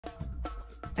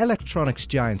Electronics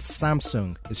giant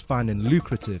Samsung is finding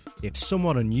lucrative, if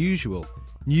somewhat unusual,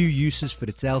 new uses for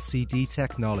its LCD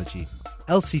technology.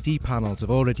 LCD panels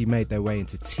have already made their way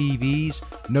into TVs,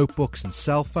 notebooks and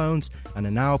cell phones and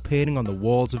are now appearing on the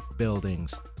walls of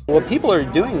buildings. What people are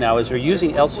doing now is they're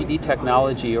using LCD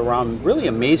technology around really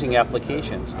amazing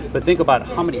applications. But think about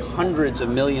how many hundreds of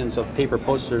millions of paper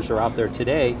posters are out there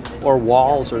today, or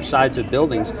walls or sides of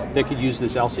buildings that could use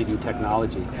this LCD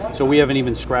technology. So we haven't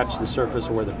even scratched the surface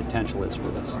of where the potential is for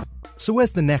this. So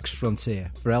where's the next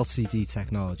frontier for LCD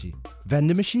technology?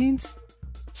 Vending machines?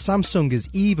 Samsung is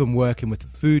even working with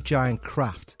food giant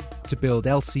Kraft to build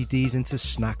LCDs into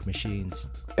snack machines.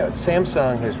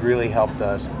 Samsung has really helped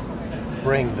us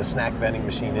bring the snack vending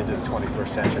machine into the 21st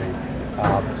century.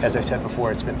 As I said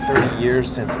before, it's been 30 years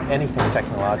since anything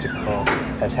technological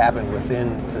has happened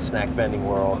within the snack vending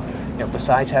world.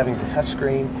 Besides having the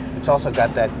touchscreen, it's also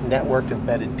got that networked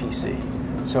embedded PC.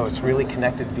 So it's really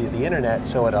connected via the internet,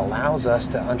 so it allows us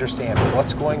to understand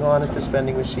what's going on at this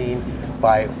vending machine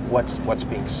by what's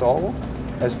being sold,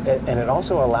 and it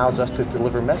also allows us to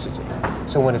deliver messaging.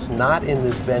 So when it's not in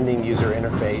this vending user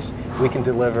interface, we can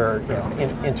deliver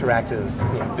interactive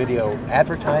video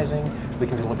advertising, we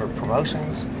can deliver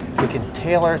promotions, we can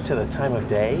tailor it to the time of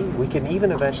day, we can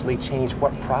even eventually change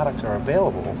what products are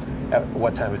available at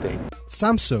what time of day.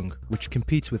 Samsung, which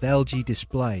competes with LG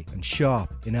Display and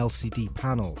Sharp in LCD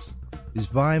panels, is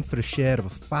vying for a share of a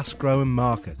fast-growing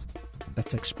market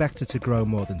that's expected to grow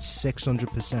more than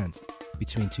 600%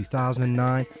 between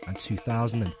 2009 and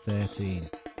 2013.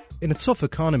 In a tough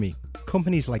economy,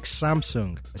 companies like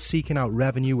Samsung are seeking out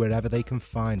revenue wherever they can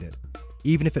find it,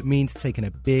 even if it means taking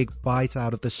a big bite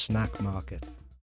out of the snack market.